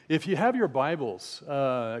If you have your Bibles,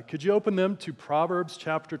 could you open them to Proverbs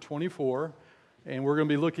chapter 24? And we're going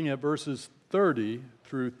to be looking at verses 30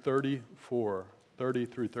 through 34. 30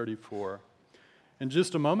 through 34. In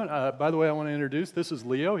just a moment, by the way, I want to introduce, this is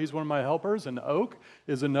Leo. He's one of my helpers, and Oak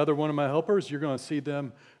is another one of my helpers. You're going to see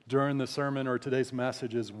them during the sermon or today's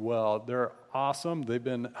message as well. They're awesome. They've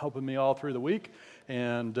been helping me all through the week,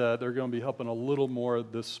 and they're going to be helping a little more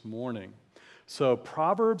this morning. So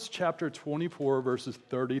Proverbs chapter 24, verses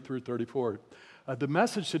 30 through 34. The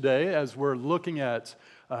message today, as we're looking at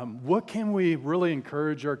what can we really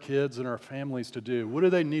encourage our kids and our families to do? What do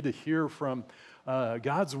they need to hear from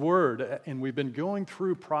God's Word? And we've been going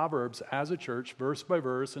through Proverbs as a church, verse by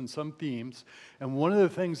verse, and some themes. And one of the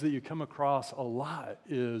things that you come across a lot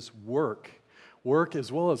is work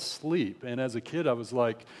as well as sleep. And as a kid, I was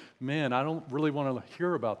like, man, I don't really want to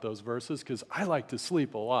hear about those verses because I like to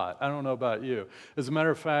sleep a lot. I don't know about you. As a matter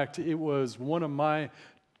of fact, it was one of my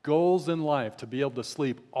goals in life to be able to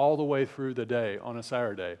sleep all the way through the day on a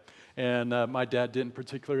Saturday. And my dad didn't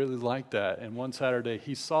particularly like that. And one Saturday,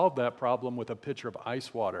 he solved that problem with a pitcher of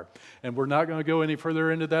ice water. And we're not going to go any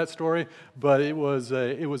further into that story, but it was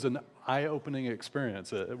an eye-opening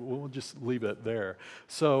experience. We'll just leave it there.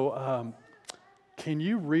 So can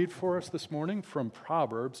you read for us this morning from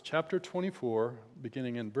Proverbs chapter 24,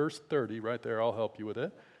 beginning in verse 30, right there? I'll help you with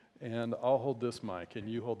it. And I'll hold this mic, and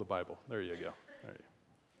you hold the Bible. There you go. There you go.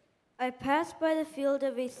 I passed by the field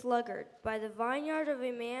of a sluggard, by the vineyard of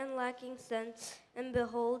a man lacking sense, and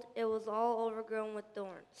behold, it was all overgrown with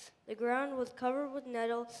thorns. The ground was covered with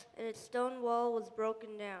nettles, and its stone wall was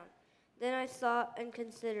broken down. Then I sought and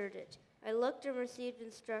considered it. I looked and received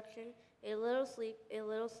instruction, a little sleep, a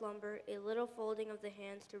little slumber, a little folding of the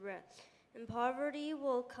hands to rest. And poverty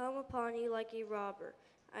will come upon you like a robber,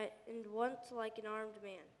 and once like an armed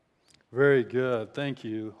man. Very good. Thank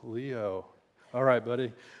you, Leo. All right,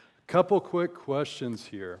 buddy. Couple quick questions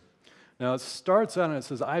here. Now, it starts out and it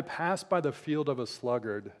says, I passed by the field of a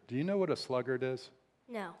sluggard. Do you know what a sluggard is?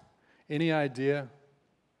 No. Any idea?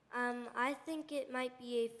 I think it might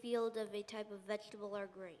be a field of a type of vegetable or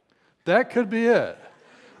grain. That could be it.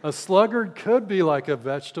 A sluggard could be like a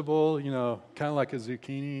vegetable, kind of like a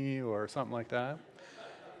zucchini or something like that.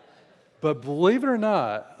 But believe it or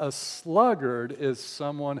not, a sluggard is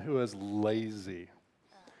someone who is lazy.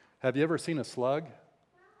 Have you ever seen a slug?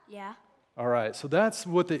 Yeah. All right, so that's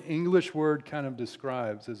what the English word kind of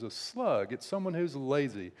describes as a slug. It's someone who's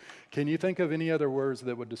lazy. Can you think of any other words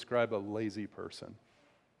that would describe a lazy person?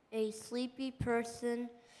 A sleepy person,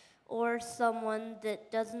 or someone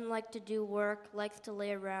that doesn't like to do work, likes to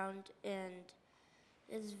lay around, and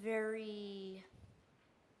is very...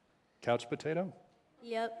 Couch potato?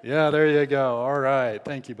 Yep. Yeah, there you go. All right,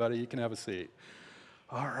 thank you, buddy. You can have a seat.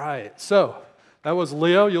 All right, so that was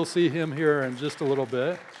Leo. You'll see him here in just a little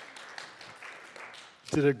bit.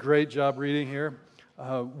 Did a great job reading here.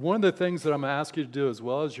 One of the things that I'm going to ask you to do as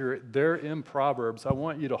well as you're there in Proverbs, I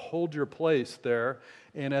want you to hold your place there.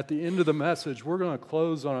 And at the end of the message, we're going to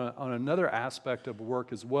close on another aspect of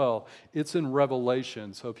work as well. It's in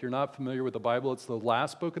Revelation. So if you're not familiar with the Bible, it's the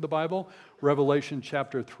last book of the Bible, Revelation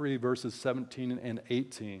chapter 3, verses 17 and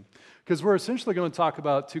 18. Because we're essentially going to talk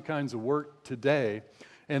about two kinds of work today.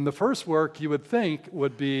 And the first work you would think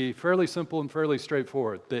would be fairly simple and fairly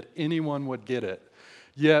straightforward, that anyone would get it.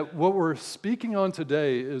 Yet what we're speaking on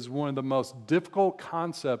today is one of the most difficult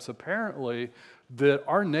concepts, apparently, that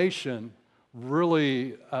our nation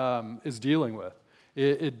really is dealing with.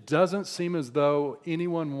 It doesn't seem as though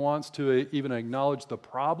anyone wants to even acknowledge the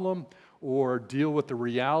problem or deal with the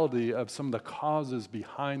reality of some of the causes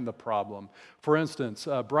behind the problem. For instance,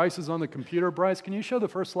 Bryce is on the computer. Bryce, can you show the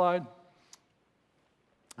first slide?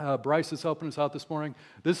 Bryce is helping us out this morning.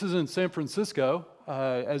 This is in San Francisco.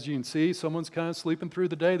 As you can see, someone's kind of sleeping through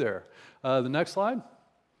the day there. The next slide.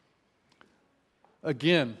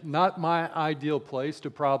 Again, not my ideal place to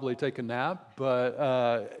probably take a nap,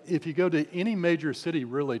 but if you go to any major city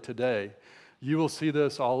really today, you will see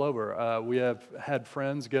this all over. We have had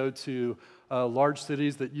friends go to large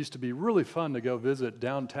cities that used to be really fun to go visit,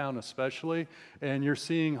 downtown especially, and you're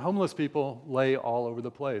seeing homeless people lay all over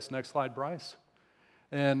the place. Next slide, Bryce.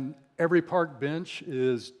 And every park bench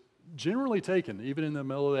is generally taken, even in the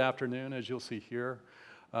middle of the afternoon, as you'll see here.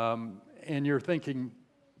 And you're thinking,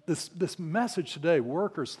 this message today,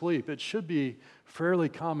 work or sleep, it should be fairly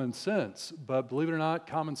common sense. But believe it or not,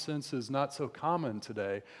 common sense is not so common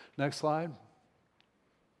today. Next slide.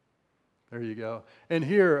 There you go. And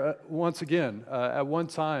here, once again, at one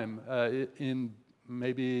time in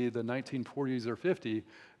maybe the 1940s or 50s,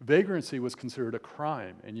 vagrancy was considered a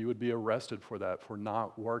crime, and you would be arrested for that, for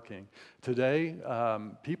not working. Today,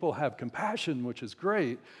 people have compassion, which is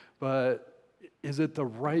great, but is it the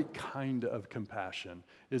right kind of compassion?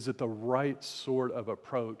 Is it the right sort of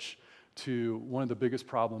approach to one of the biggest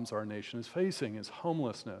problems our nation is facing, is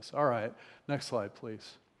homelessness? All right, next slide,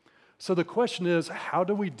 please. So the question is, how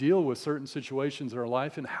do we deal with certain situations in our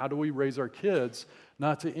life, and how do we raise our kids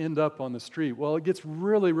not to end up on the street? Well, it gets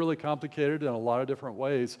really, really complicated in a lot of different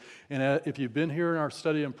ways. And if you've been here in our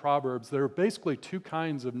study in Proverbs, there are basically two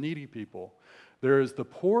kinds of needy people. There is the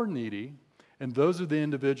poor needy, and those are the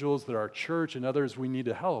individuals that our church and others we need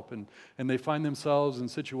to help. And they find themselves in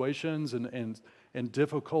situations and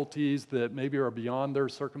difficulties that maybe are beyond their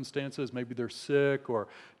circumstances. Maybe they're sick or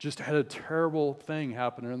just had a terrible thing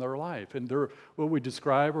happen in their life. And they're what we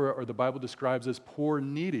describe, or the Bible describes, as poor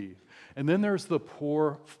needy. And then there's the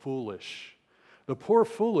poor foolish. The poor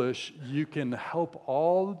foolish, you can help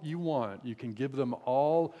all you want. You can give them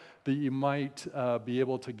all that you might be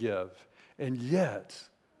able to give. And yet,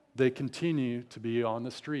 they continue to be on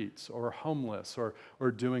the streets or homeless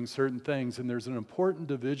or doing certain things, and there's an important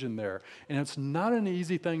division there. And it's not an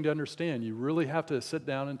easy thing to understand. You really have to sit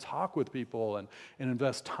down and talk with people and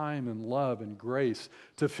invest time and love and grace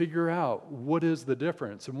to figure out what is the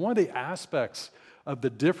difference. And one of the aspects of the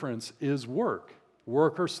difference is work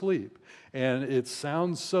or sleep. And it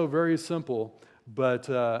sounds so very simple, but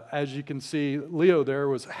as you can see, Leo there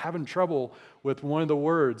was having trouble with one of the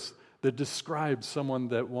words that describes someone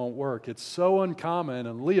that won't work. It's so uncommon,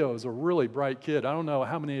 and Leo is a really bright kid. I don't know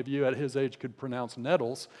how many of you at his age could pronounce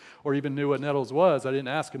nettles or even knew what nettles was. I didn't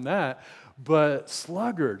ask him that. But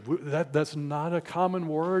sluggard, that's not a common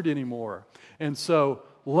word anymore. And so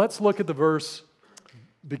let's look at the verse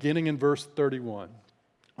beginning in verse 31.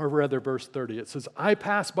 Or rather, verse 30, it says, I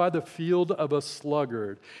passed by the field of a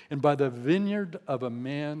sluggard and by the vineyard of a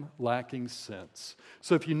man lacking sense.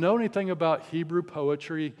 So if you know anything about Hebrew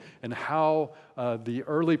poetry and how the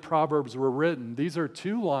early Proverbs were written, these are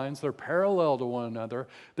two lines. They're parallel to one another.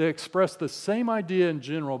 They express the same idea in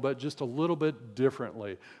general, but just a little bit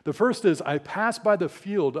differently. The first is, I passed by the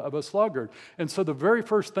field of a sluggard. And so the very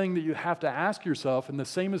first thing that you have to ask yourself, and the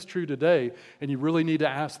same is true today, and you really need to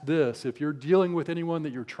ask this, if you're dealing with anyone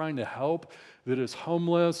that you're trying to help that is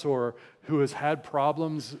homeless or who has had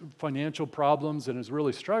problems, financial problems, and is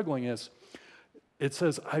really struggling, is it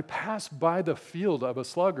says, I passed by the field of a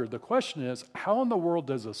sluggard. The question is, how in the world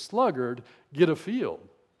does a sluggard get a field?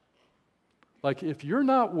 Like, if you're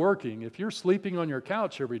not working, if you're sleeping on your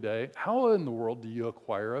couch every day, how in the world do you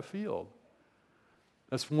acquire a field?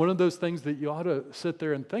 That's one of those things that you ought to sit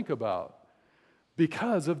there and think about.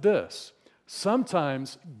 Because of this,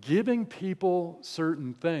 sometimes giving people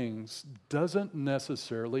certain things doesn't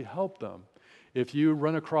necessarily help them. If you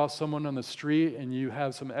run across someone on the street and you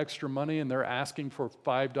have some extra money and they're asking for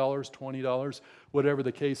 $5, $20, whatever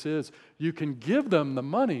the case is, you can give them the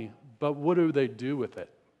money, but what do they do with it?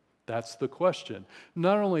 That's the question.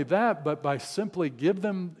 Not only that, but by simply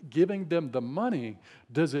giving them the money,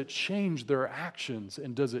 does it change their actions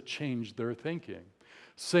and does it change their thinking?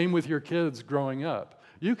 Same with your kids growing up.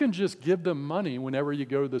 You can just give them money whenever you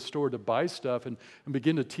go to the store to buy stuff and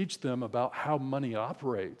begin to teach them about how money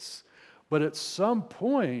operates. But at some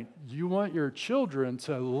point, you want your children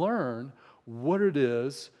to learn what it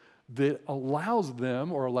is that allows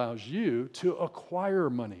them or allows you to acquire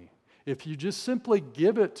money. If you just simply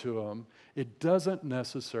give it to them, it doesn't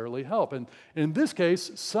necessarily help. And in this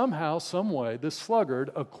case, somehow, some way, this sluggard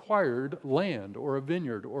acquired land or a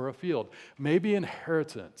vineyard or a field, maybe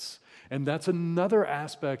inheritance. And that's another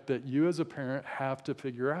aspect that you as a parent have to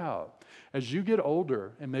figure out. As you get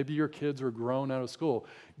older and maybe your kids are grown out of school,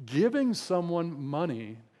 giving someone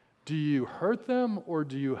money, do you hurt them or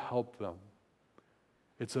do you help them?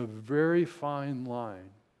 It's a very fine line.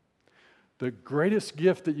 The greatest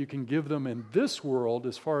gift that you can give them in this world,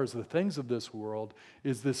 as far as the things of this world,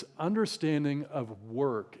 is this understanding of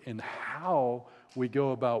work and how we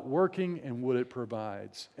go about working and what it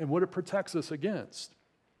provides and what it protects us against.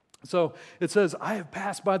 So it says, I have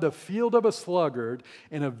passed by the field of a sluggard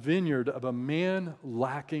and a vineyard of a man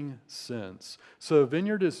lacking sense. So a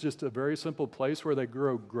vineyard is just a very simple place where they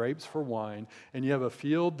grow grapes for wine, and you have a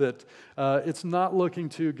field that it's not looking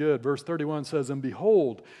too good. Verse 31 says, and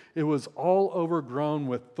behold, it was all overgrown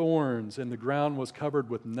with thorns, and the ground was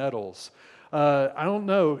covered with nettles. I don't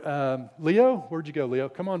know. Leo, where'd you go, Leo?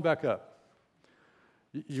 Come on back up.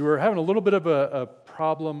 You were having a little bit of a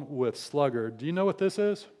problem with sluggard. Do you know what this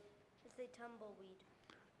is?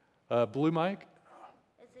 Blue Mike?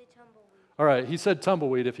 It's a tumbleweed. All right, he said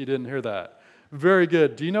tumbleweed if you didn't hear that. Very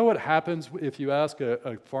good. Do you know what happens if you ask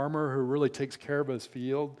a farmer who really takes care of his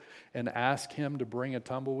field and ask him to bring a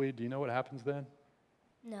tumbleweed? Do you know what happens then?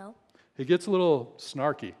 No. He gets a little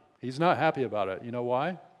snarky. He's not happy about it. You know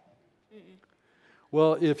why?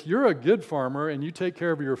 Well, if you're a good farmer and you take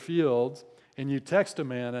care of your fields and you text a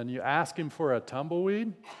man and you ask him for a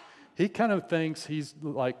tumbleweed, he kind of thinks he's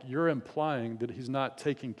like you're implying that he's not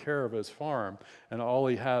taking care of his farm and all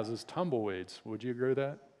he has is tumbleweeds. Would you agree with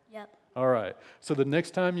that? Yep. All right. So the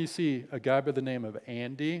next time you see a guy by the name of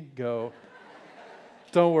Andy, go,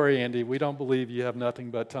 don't worry, Andy, we don't believe you have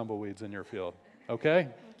nothing but tumbleweeds in your field. Okay?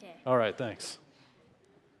 Okay. All right, thanks.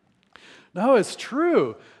 No, it's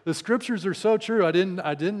true. The scriptures are so true. I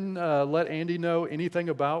didn't let Andy know anything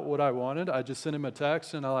about what I wanted. I just sent him a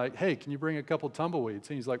text and I like, hey, can you bring a couple tumbleweeds?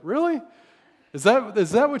 And he's like, really? Is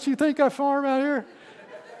that what you think I farm out here?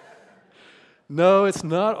 No, it's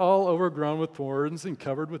not all overgrown with thorns and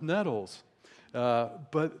covered with nettles.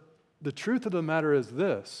 But the truth of the matter is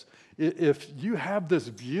this. If you have this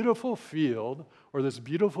beautiful field or this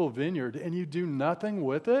beautiful vineyard and you do nothing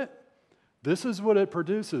with it, this is what it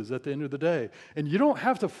produces at the end of the day. And you don't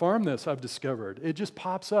have to farm this, I've discovered. It just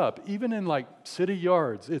pops up, even in like city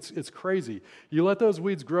yards. It's crazy. You let those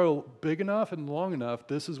weeds grow big enough and long enough,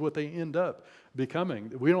 this is what they end up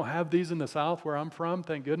becoming. We don't have these in the South where I'm from,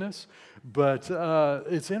 thank goodness. But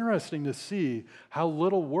it's interesting to see how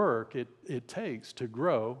little work it takes to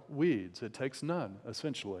grow weeds. It takes none,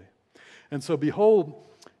 essentially. And so behold,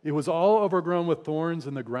 it was all overgrown with thorns,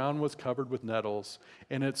 and the ground was covered with nettles,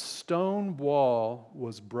 and its stone wall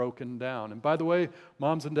was broken down. And by the way,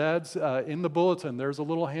 moms and dads, in the bulletin, there's a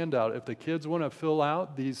little handout. If the kids want to fill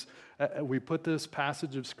out these, we put this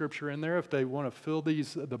passage of Scripture in there. If they want to fill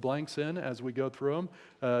the blanks in as we go through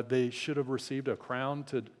them, they should have received a crown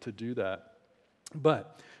to do that.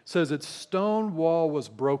 But it says its stone wall was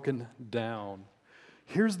broken down.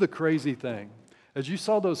 Here's the crazy thing. As you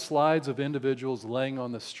saw those slides of individuals laying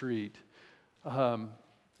on the street,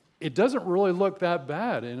 it doesn't really look that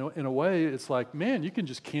bad. In a way, it's like, man, you can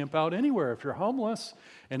just camp out anywhere if you're homeless,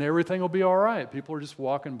 and everything will be all right. People are just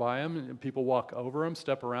walking by them, and people walk over them,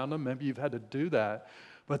 step around them. Maybe you've had to do that.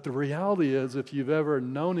 But the reality is, if you've ever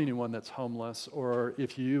known anyone that's homeless, or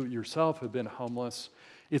if you yourself have been homeless,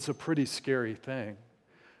 it's a pretty scary thing.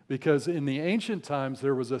 Because in the ancient times,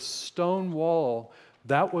 there was a stone wall.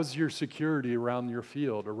 That was your security around your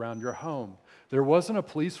field, around your home. There wasn't a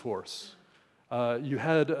police force. You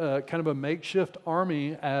had kind of a makeshift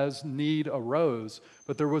army as need arose,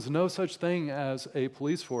 but there was no such thing as a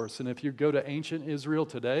police force. And if you go to ancient Israel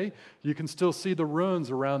today, you can still see the ruins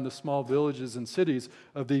around the small villages and cities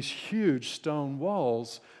of these huge stone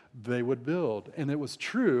walls they would build. And it was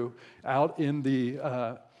true out in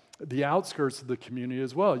the outskirts of the community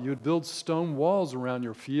as well. You would build stone walls around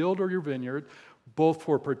your field or your vineyard, both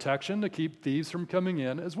for protection to keep thieves from coming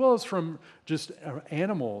in, as well as from just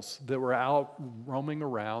animals that were out roaming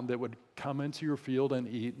around that would come into your field and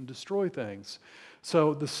eat and destroy things.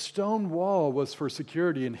 So the stone wall was for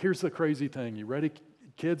security. And here's the crazy thing. You ready,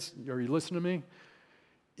 kids? Are you listening to me?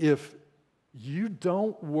 If you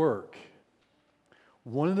don't work,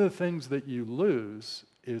 one of the things that you lose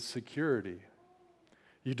is security.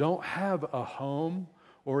 You don't have a home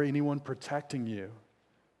or anyone protecting you.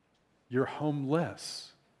 You're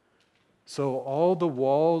homeless. So all the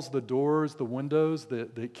walls, the doors, the windows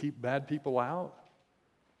that keep bad people out,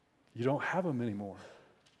 you don't have them anymore.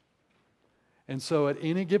 And so at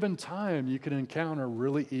any given time, you can encounter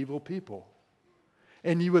really evil people.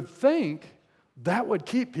 And you would think that would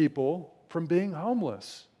keep people from being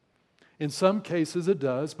homeless. In some cases it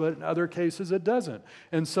does, but in other cases it doesn't.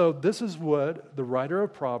 And so this is what the writer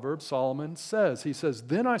of Proverbs, Solomon, says. He says,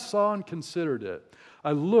 "Then I saw and considered it.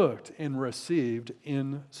 I looked and received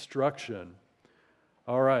instruction."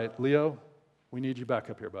 All right, Leo, we need you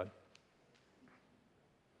back up here, bud.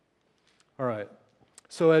 All right.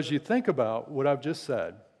 So as you think about what I've just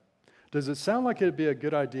said, does it sound like it'd be a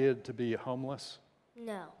good idea to be homeless?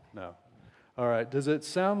 No. No. All right. Does it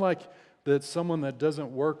sound like that someone that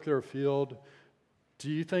doesn't work their field, do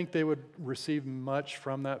you think they would receive much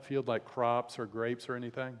from that field, like crops or grapes or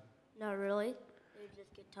anything? Not really. They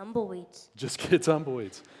just get tumbleweeds. Just get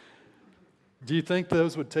tumbleweeds. Do you think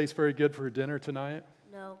those would taste very good for dinner tonight?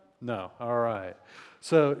 No. No. All right.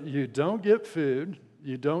 So you don't get food.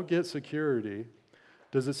 You don't get security.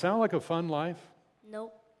 Does it sound like a fun life?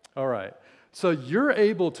 Nope. All right. So you're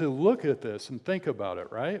able to look at this and think about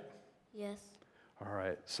it, right? Yes. All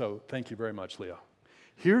right. So thank you very much, Leo.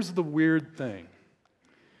 Here's the weird thing.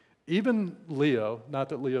 Even Leo, not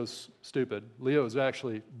that Leo's stupid, Leo is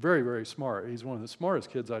actually very, very smart. He's one of the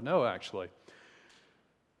smartest kids I know, actually.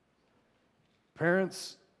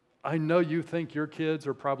 Parents, I know you think your kids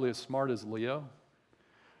are probably as smart as Leo,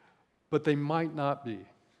 but they might not be.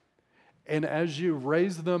 And as you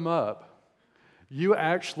raise them up, you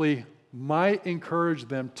actually might encourage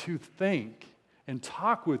them to think and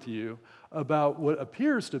talk with you about what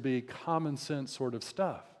appears to be common sense sort of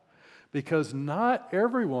stuff. Because not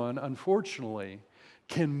everyone, unfortunately,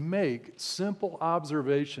 can make simple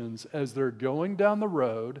observations as they're going down the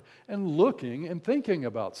road and looking and thinking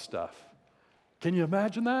about stuff. Can you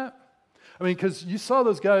imagine that? I mean, because you saw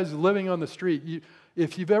those guys living on the street.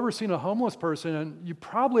 If you've ever seen a homeless person, you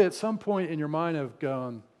probably at some point in your mind have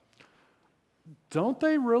gone, don't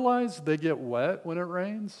they realize they get wet when it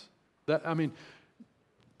rains?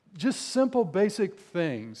 Just simple basic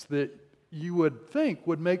things that you would think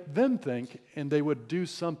would make them think, and they would do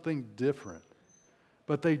something different.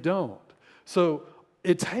 But they don't. So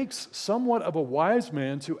it takes somewhat of a wise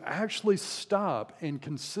man to actually stop and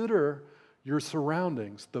consider your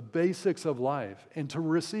surroundings, the basics of life, and to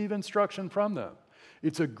receive instruction from them.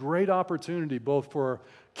 It's a great opportunity both for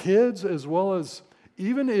kids as well as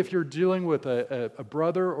even if you're dealing with a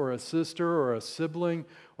brother or a sister or a sibling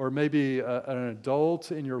or maybe an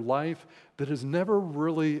adult in your life that has never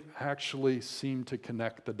really actually seemed to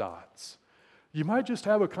connect the dots. You might just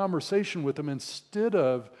have a conversation with them instead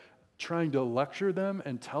of trying to lecture them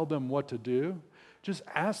and tell them what to do. Just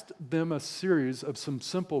ask them a series of some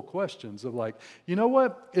simple questions of like, you know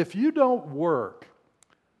what? If you don't work,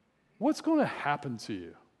 what's going to happen to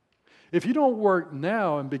you? If you don't work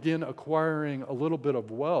now and begin acquiring a little bit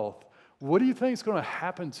of wealth, what do you think is going to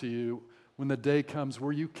happen to you when the day comes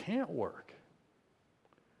where you can't work?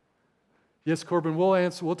 Yes, Corbin,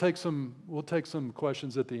 we'll take some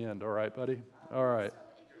questions at the end, all right, buddy? All right.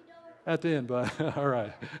 At the end, bud. All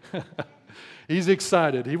right. He's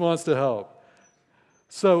excited. He wants to help.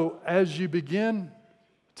 So as you begin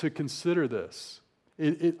to consider this,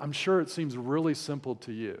 I'm sure it seems really simple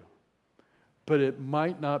to you, but it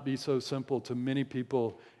might not be so simple to many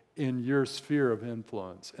people in your sphere of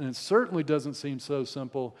influence. And it certainly doesn't seem so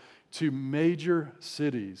simple to major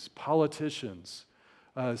cities, politicians,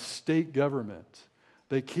 state government.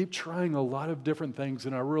 They keep trying a lot of different things,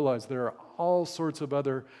 and I realize there are all sorts of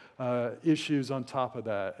other issues on top of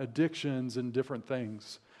that, addictions and different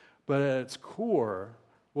things. But at its core,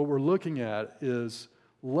 what we're looking at is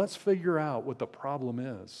let's figure out what the problem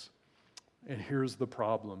is. And here's the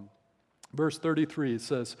problem. Verse 33, it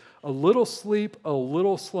says, a little sleep, a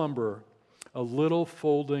little slumber, a little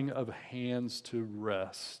folding of hands to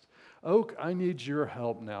rest. Oak, I need your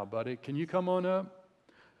help now, buddy. Can you come on up?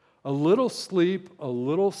 A little sleep, a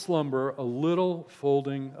little slumber, a little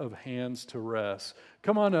folding of hands to rest.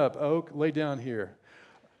 Come on up, Oak. Lay down here.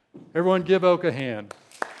 Everyone give Oak a hand.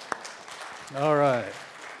 All right.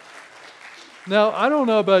 Now, I don't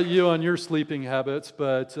know about you on your sleeping habits,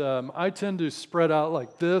 but I tend to spread out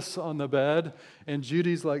like this on the bed, and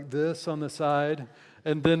Judy's like this on the side,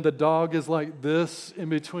 and then the dog is like this in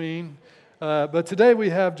between. But today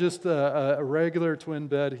we have just a regular twin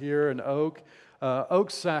bed here, and Oak.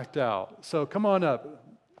 Oak's sacked out. So come on up.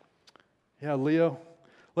 Yeah, Leo.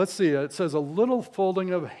 Let's see. It says a little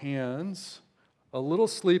folding of hands, a little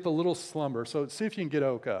sleep, a little slumber. So see if you can get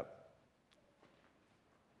Oak up.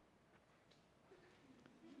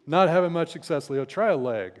 Not having much success, Leo. Try a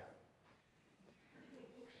leg.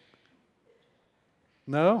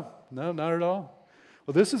 No, not at all.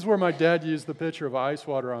 Well, this is where my dad used the picture of ice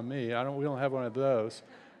water on me. We don't have one of those.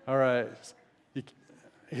 All right.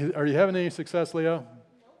 Are you having any success, Leo?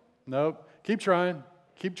 Nope. Keep trying.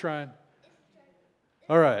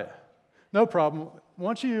 All right. No problem. Why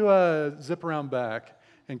don't you zip around back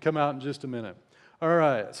and come out in just a minute. All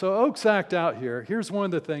right. So Oak's act out here. Here's one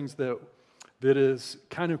of the things that is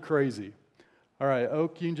kind of crazy. All right,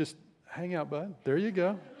 Oak, you can just hang out, bud. There you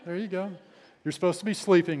go. You're supposed to be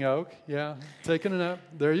sleeping, Oak. Yeah, taking a nap.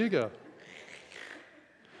 There you go.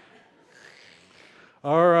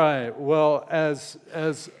 All right, well, as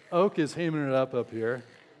Oak is hamming it up here.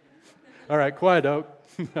 All right, quiet, Oak.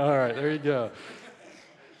 All right, there you go.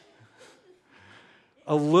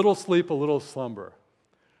 A little sleep, a little slumber.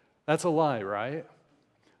 That's a lie, right?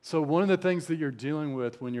 So one of the things that you're dealing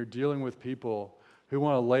with when you're dealing with people who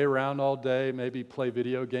want to lay around all day, maybe play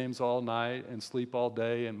video games all night and sleep all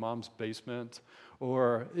day in mom's basement,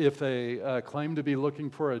 or if they claim to be looking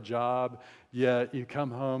for a job, yet you come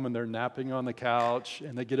home and they're napping on the couch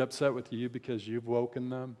and they get upset with you because you've woken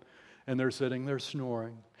them and they're sitting there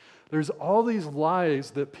snoring. There's all these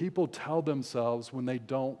lies that people tell themselves when they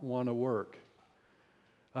don't want to work.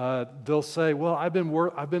 They'll say, well, I've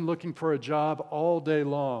been looking for a job all day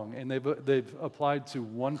long, and they've applied to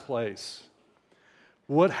one place.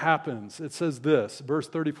 what happens? It says this, verse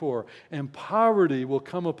 34, and poverty will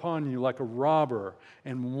come upon you like a robber,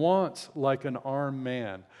 and want like an armed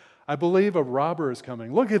man. I believe a robber is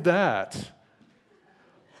coming. Look at that.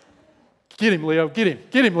 Get him, Leo. Get him.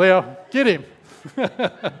 Get him, Leo. Get him.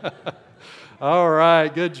 All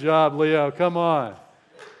right. Good job, Leo. Come on.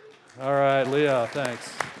 All right, Leo.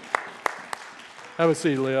 Thanks. Have a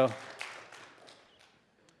seat, Leo.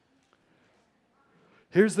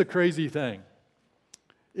 Here's the crazy thing.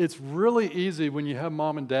 It's really easy when you have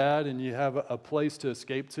mom and dad and you have a place to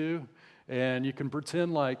escape to, and you can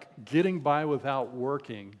pretend like getting by without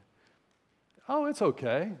working. Oh, it's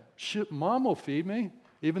okay. Mom will feed me,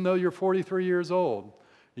 even though you're 43 years old.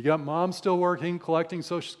 You got mom still working, collecting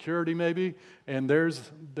Social Security maybe, and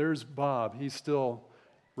there's Bob. He's still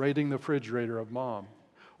raiding the refrigerator of mom.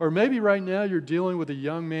 Or maybe right now you're dealing with a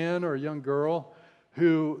young man or a young girl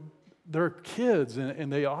who they're kids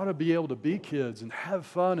and they ought to be able to be kids and have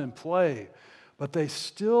fun and play, but they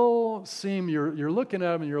still seem, you're looking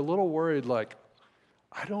at them and you're a little worried like,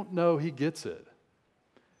 I don't know he gets it.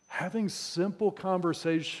 Having simple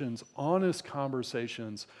conversations, honest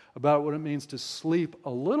conversations about what it means to sleep a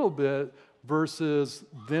little bit versus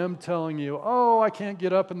them telling you, oh, I can't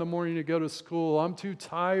get up in the morning to go to school, I'm too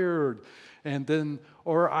tired,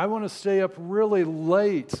 or I want to stay up really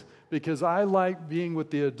late because I like being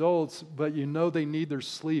with the adults, but you know they need their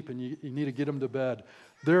sleep and you need to get them to bed.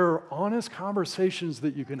 There are honest conversations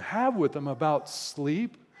that you can have with them about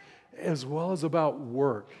sleep as well as about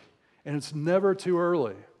work, and it's never too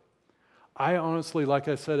early. I honestly, like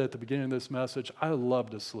I said at the beginning of this message, I love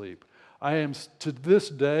to sleep. To this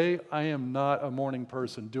day, I am not a morning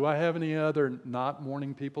person. Do I have any other not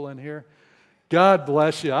morning people in here? God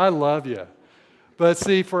bless you. I love you. But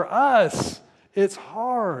see, for us, it's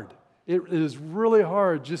hard. It is really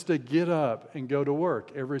hard just to get up and go to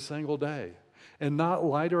work every single day and not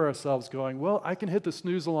lie to ourselves going, well, I can hit the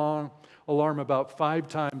snooze alarm about 5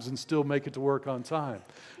 times and still make it to work on time.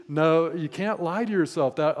 No, you can't lie to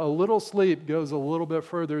yourself. That a little sleep goes a little bit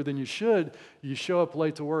further than you should. You show up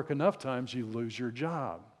late to work enough times, you lose your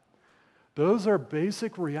job. Those are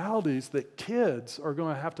basic realities that kids are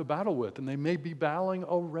going to have to battle with, and they may be battling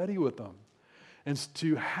already with them. And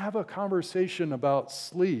to have a conversation about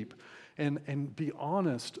sleep and be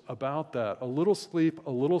honest about that. A little sleep,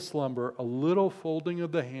 a little slumber, a little folding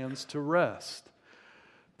of the hands to rest.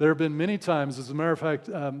 There have been many times, as a matter of fact,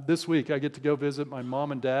 this week I get to go visit my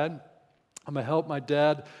mom and dad. I'm going to help my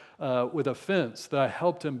dad with a fence that I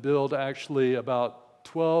helped him build actually about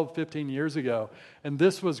 12, 15 years ago. And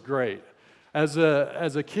this was great. As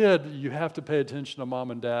a kid, you have to pay attention to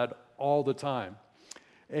mom and dad all the time.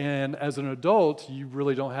 And as an adult, you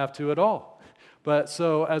really don't have to at all. But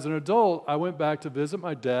so as an adult, I went back to visit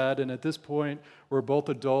my dad, and at this point, we're both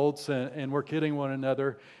adults, and we're kidding one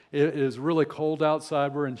another. It is really cold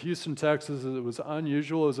outside. We're in Houston, Texas. It was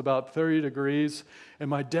unusual. It was about 30 degrees, and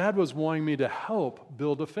my dad was wanting me to help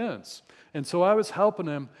build a fence. And so I was helping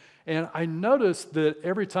him, and I noticed that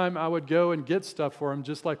every time I would go and get stuff for him,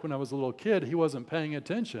 just like when I was a little kid, he wasn't paying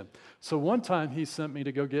attention. So one time he sent me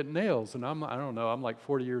to go get nails, and I don't know, I'm like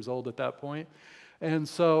 40 years old at that point. And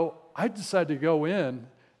so I decided to go in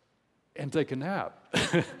and take a nap.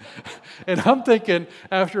 And I'm thinking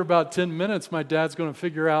after about 10 minutes, my dad's going to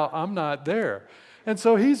figure out I'm not there. And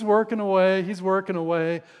so he's working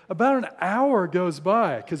away. About an hour goes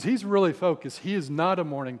by because he's really focused. He is not a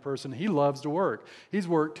morning person. He loves to work. He's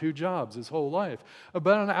worked 2 jobs his whole life.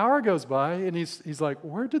 About an hour goes by and he's like,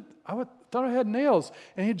 I thought I had nails.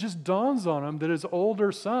 And it just dawns on him that his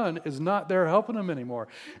older son is not there helping him anymore.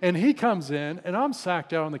 And he comes in and I'm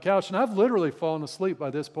sacked out on the couch and I've literally fallen asleep by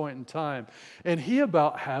this point in time. And he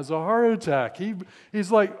about has a heart attack.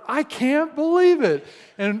 He's like, I can't believe it.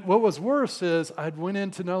 And what was worse is I went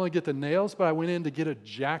in to not only get the nails, but I went in to get a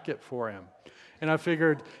jacket for him. And I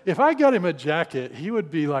figured if I got him a jacket, he would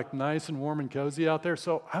be like nice and warm and cozy out there.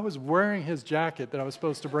 So I was wearing his jacket that I was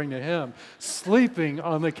supposed to bring to him, sleeping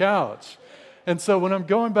on the couch. And so when I'm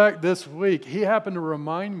going back this week, he happened to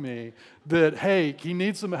remind me that, hey, he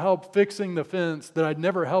needs some help fixing the fence that I'd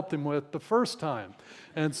never helped him with the first time.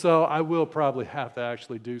 And so I will probably have to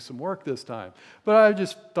actually do some work this time. But I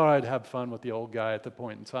just thought I'd have fun with the old guy at the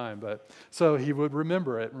point in time. But so he would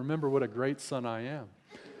remember it and remember what a great son I am.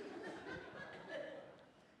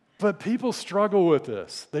 But people struggle with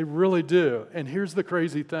this. They really do. And here's the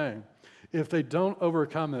crazy thing. If they don't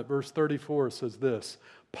overcome it, verse 34 says this,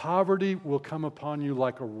 poverty will come upon you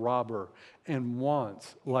like a robber and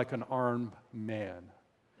want like an armed man.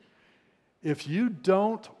 If you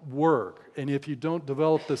don't work, and if you don't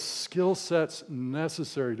develop the skill sets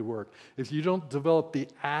necessary to work, if you don't develop the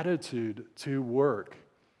attitude to work,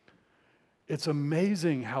 it's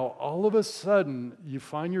amazing how all of a sudden you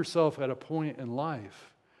find yourself at a point in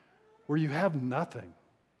life where you have nothing.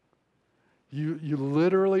 You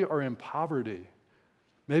literally are in poverty.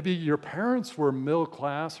 Maybe your parents were middle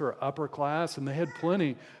class or upper class and they had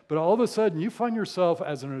plenty, but all of a sudden you find yourself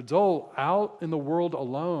as an adult out in the world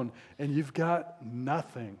alone and you've got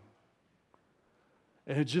nothing.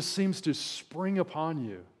 And it just seems to spring upon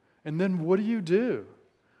you. And then what do?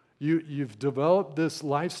 You've developed this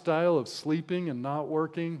lifestyle of sleeping and not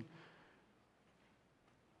working.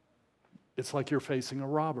 It's like you're facing a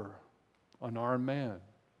robber, an armed man.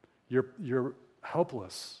 You're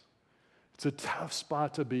helpless. It's a tough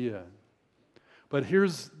spot to be in. But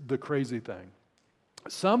here's the crazy thing.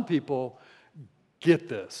 Some people get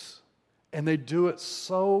this, and they do it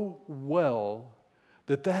so well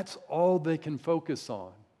that that's all they can focus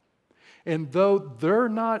on. And though they're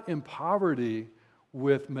not in poverty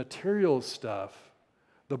with material stuff,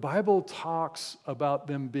 the Bible talks about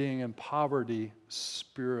them being in poverty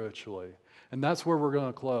spiritually. And that's where we're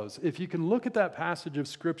going to close. If you can look at that passage of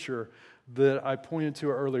Scripture that I pointed to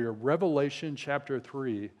earlier, Revelation chapter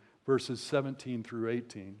 3, verses 17 through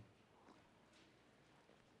 18.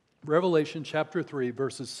 Revelation chapter 3,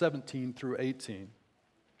 verses 17 through 18.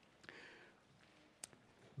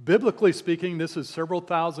 Biblically speaking, this is several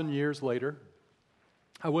thousand years later.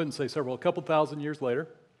 I wouldn't say several, a couple thousand years later.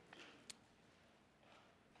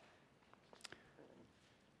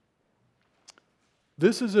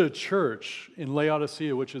 This is a church in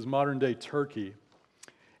Laodicea, which is modern-day Turkey.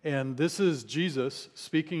 And this is Jesus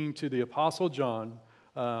speaking to the Apostle John,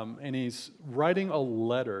 and he's writing a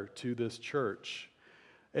letter to this church.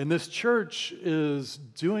 And this church is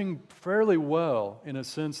doing fairly well in a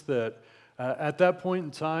sense that at that point in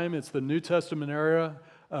time, it's the New Testament era.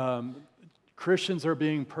 Christians are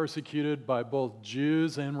being persecuted by both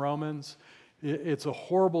Jews and Romans. It's a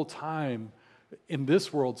horrible time in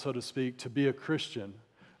this world, so to speak, to be a Christian.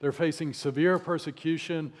 They're facing severe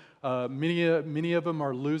persecution. Many of them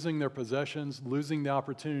are losing their possessions, losing the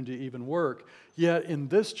opportunity to even work. Yet in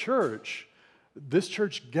this church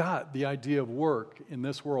got the idea of work in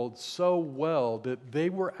this world so well that they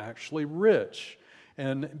were actually rich.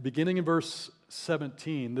 And beginning in verse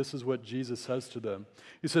 17, this is what Jesus says to them.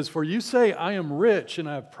 He says, "For you say, I am rich and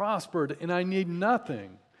I have prospered and I need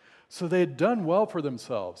nothing." So they had done well for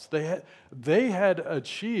themselves. They had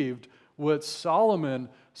achieved what Solomon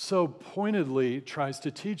so pointedly tries to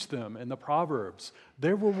teach them in the Proverbs.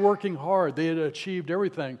 They were working hard. They had achieved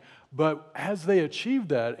everything. But as they achieved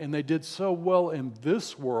that and they did so well in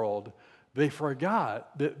this world, they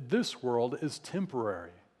forgot that this world is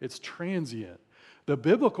temporary. It's transient. The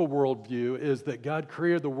biblical worldview is that God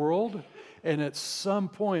created the world, and at some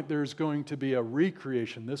point there's going to be a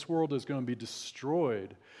recreation. This world is going to be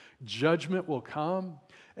destroyed. Judgment will come,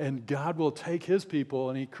 and God will take His people,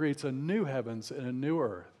 and He creates a new heavens and a new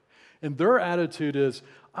earth. And their attitude is,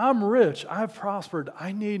 I'm rich, I've prospered,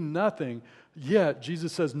 I need nothing. Yet,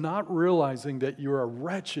 Jesus says, not realizing that you're a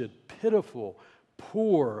wretched, pitiful,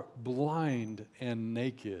 poor, blind, and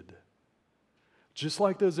naked. Just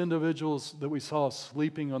like those individuals that we saw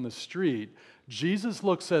sleeping on the street, Jesus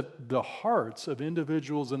looks at the hearts of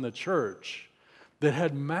individuals in the church that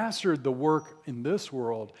had mastered the work in this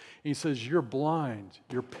world. He says, you're blind,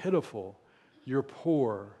 you're pitiful, you're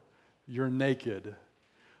poor, you're naked.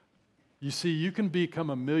 You see, you can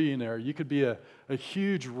become a millionaire, you could be a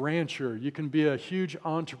huge rancher, you can be a huge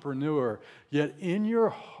entrepreneur, yet in your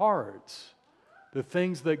heart, the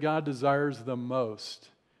things that God desires the most,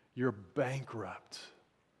 you're bankrupt.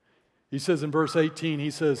 He says in verse 18,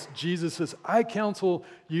 Jesus says, I counsel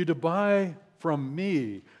you to buy from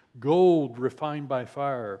me gold refined by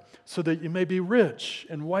fire, so that you may be rich,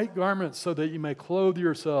 and white garments so that you may clothe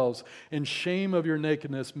yourselves, and shame of your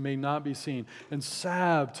nakedness may not be seen, and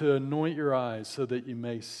salve to anoint your eyes so that you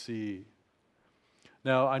may see.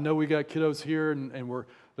 Now, I know we got kiddos here, and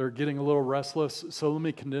they're getting a little restless, so let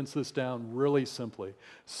me condense this down really simply.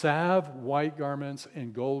 Salve, white garments,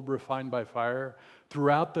 and gold refined by fire.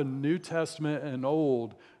 Throughout the New Testament and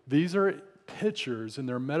Old, these are pictures and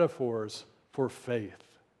they're metaphors for faith.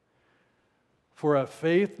 For a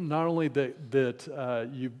faith not only that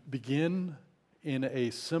you begin in a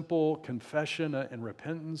simple confession and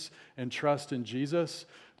repentance and trust in Jesus,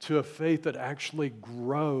 to a faith that actually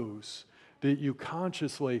grows, that you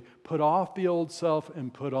consciously put off the old self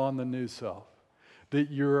and put on the new self, that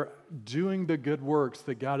you're doing the good works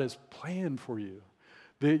that God has planned for you,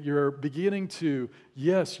 That you're beginning to,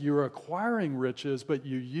 yes, you're acquiring riches, but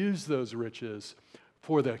you use those riches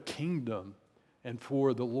for the kingdom and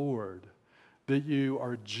for the Lord. That you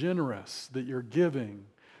are generous, that you're giving,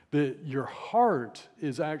 that your heart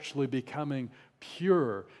is actually becoming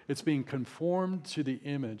pure. It's being conformed to the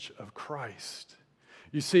image of Christ.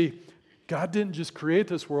 You see, God didn't just create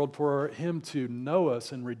this world for Him to know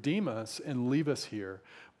us and redeem us and leave us here,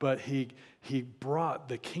 but He brought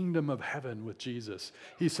the kingdom of heaven with Jesus.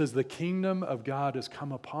 He says, the kingdom of God has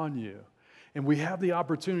come upon you. And we have the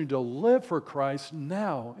opportunity to live for Christ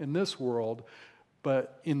now in this world,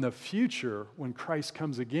 but in the future, when Christ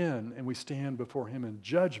comes again and we stand before Him in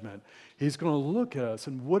judgment, He's going to look at us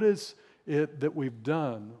and what is it that we've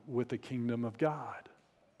done with the kingdom of God?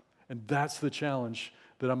 And that's the challenge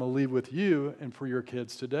that I'm going to leave with you and for your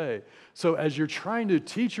kids today. So as you're trying to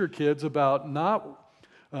teach your kids about not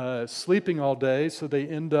sleeping all day so they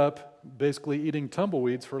end up basically eating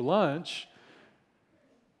tumbleweeds for lunch,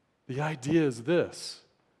 the idea is this,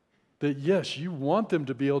 that yes, you want them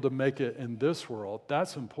to be able to make it in this world.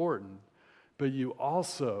 That's important. But you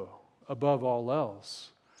also, above all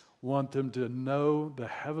else, want them to know the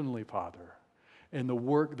Heavenly Father and the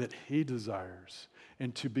work that He desires,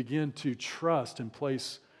 and to begin to trust and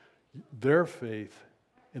place their faith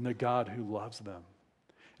in the God who loves them.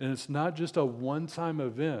 And it's not just a one-time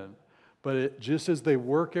event, but just as they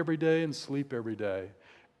work every day and sleep every day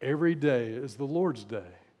is the Lord's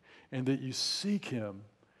day. And that you seek Him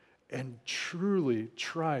and truly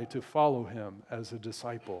try to follow Him as a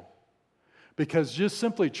disciple. Because just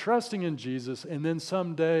simply trusting in Jesus and then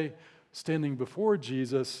someday standing before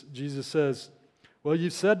Jesus, Jesus says, well,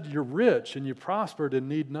 you said you're rich and you prospered and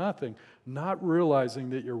need nothing, not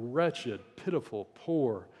realizing that you're wretched, pitiful,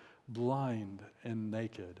 poor, blind, and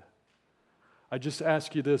naked. I just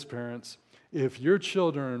ask you this, parents. If your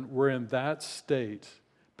children were in that state,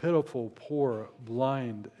 pitiful, poor,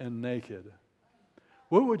 blind, and naked,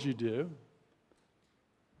 what would you do?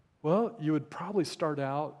 Well, you would probably start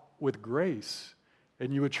out with grace,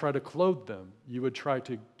 and you would try to clothe them. You would try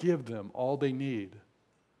to give them all they need,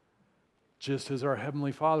 just as our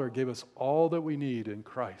Heavenly Father gave us all that we need in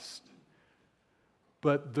Christ.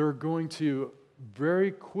 But they're going to very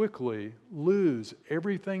quickly lose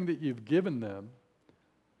everything that you've given them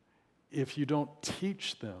if you don't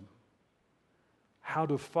teach them how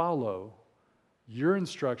to follow your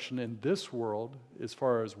instruction in this world as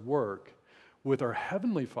far as work. With our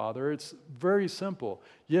Heavenly Father, it's very simple.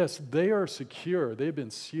 Yes, they are secure. They've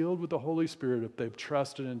been sealed with the Holy Spirit if they've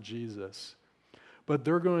trusted in Jesus. But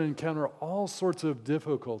they're going to encounter all sorts of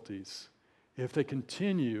difficulties if they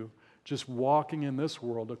continue just walking in this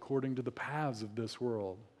world according to the paths of this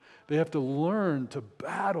world. They have to learn to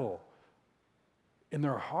battle in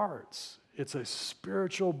their hearts. It's a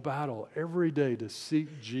spiritual battle every day to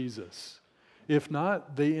seek Jesus. If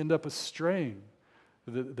not, they end up straying.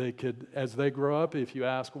 They could, as they grow up, if you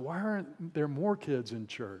ask, why aren't there more kids in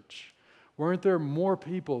church? Why aren't there more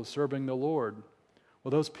people serving the Lord? Well,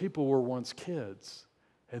 those people were once kids,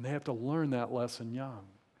 and they have to learn that lesson young,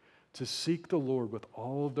 to seek the Lord with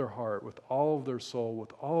all of their heart, with all of their soul,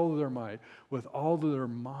 with all of their might, with all of their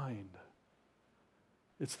mind.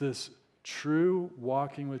 It's this true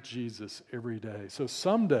walking with Jesus every day. So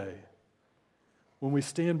someday, when we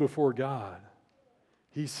stand before God,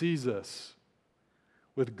 He sees us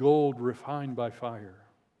with gold refined by fire,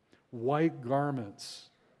 white garments,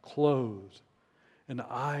 clothed, and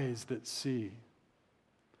eyes that see.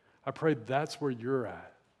 I pray that's where you're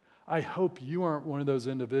at. I hope you aren't one of those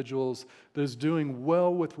individuals that's doing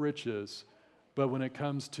well with riches, but when it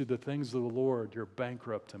comes to the things of the Lord, you're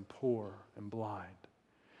bankrupt and poor and blind.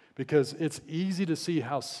 Because it's easy to see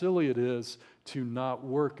how silly it is to not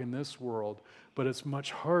work in this world, but it's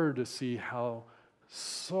much harder to see how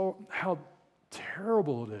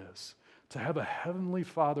terrible it is to have a Heavenly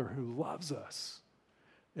Father who loves us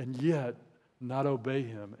and yet not obey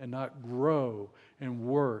Him and not grow and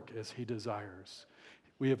work as He desires.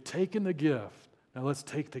 We have taken the gift. Now let's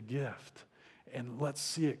take the gift and let's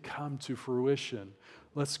see it come to fruition.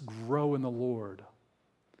 Let's grow in the Lord.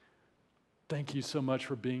 Thank you so much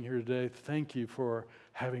for being here today. Thank you for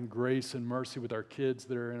having grace and mercy with our kids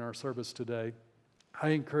that are in our service today. I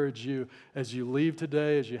encourage you, as you leave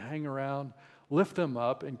today, as you hang around, lift them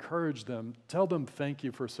up, encourage them, tell them thank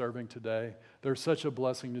you for serving today. They're such a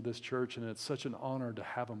blessing to this church, and it's such an honor to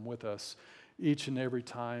have them with us each and every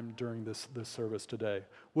time during this service today.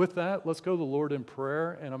 With that, let's go to the Lord in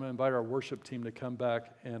prayer, and I'm going to invite our worship team to come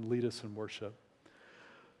back and lead us in worship.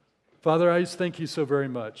 Father, I just thank you so very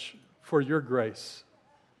much for your grace.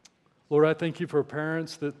 Lord, I thank you for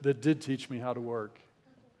parents that did teach me how to work.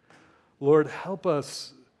 Lord, help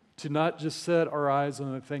us to not just set our eyes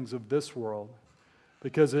on the things of this world,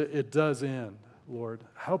 because it does end, Lord.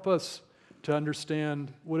 Help us to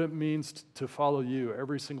understand what it means to follow you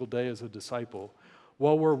every single day as a disciple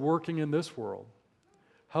while we're working in this world.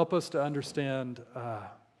 Help us to understand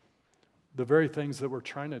the very things that we're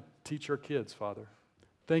trying to teach our kids, Father.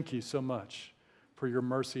 Thank you so much for your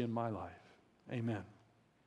mercy in my life. Amen.